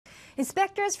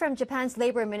Inspectors from Japan's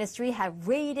labor ministry have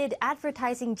raided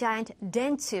advertising giant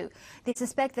Dentsu. They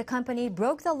suspect the company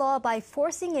broke the law by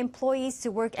forcing employees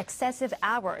to work excessive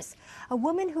hours. A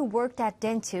woman who worked at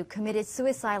Dentsu committed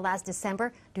suicide last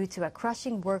December due to a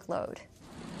crushing workload.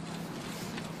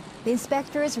 The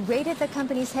inspectors raided the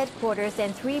company's headquarters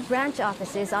and 3 branch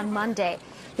offices on Monday.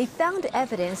 They found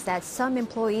evidence that some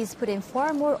employees put in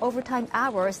far more overtime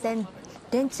hours than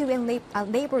Dentsu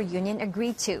and labor union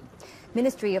agreed to.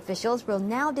 Ministry officials will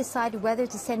now decide whether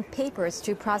to send papers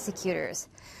to prosecutors.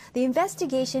 The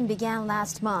investigation began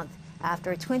last month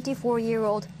after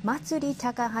 24-year-old Matsuri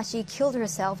Takahashi killed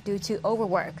herself due to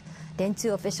overwork.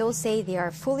 Dentsu officials say they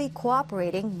are fully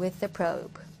cooperating with the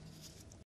probe.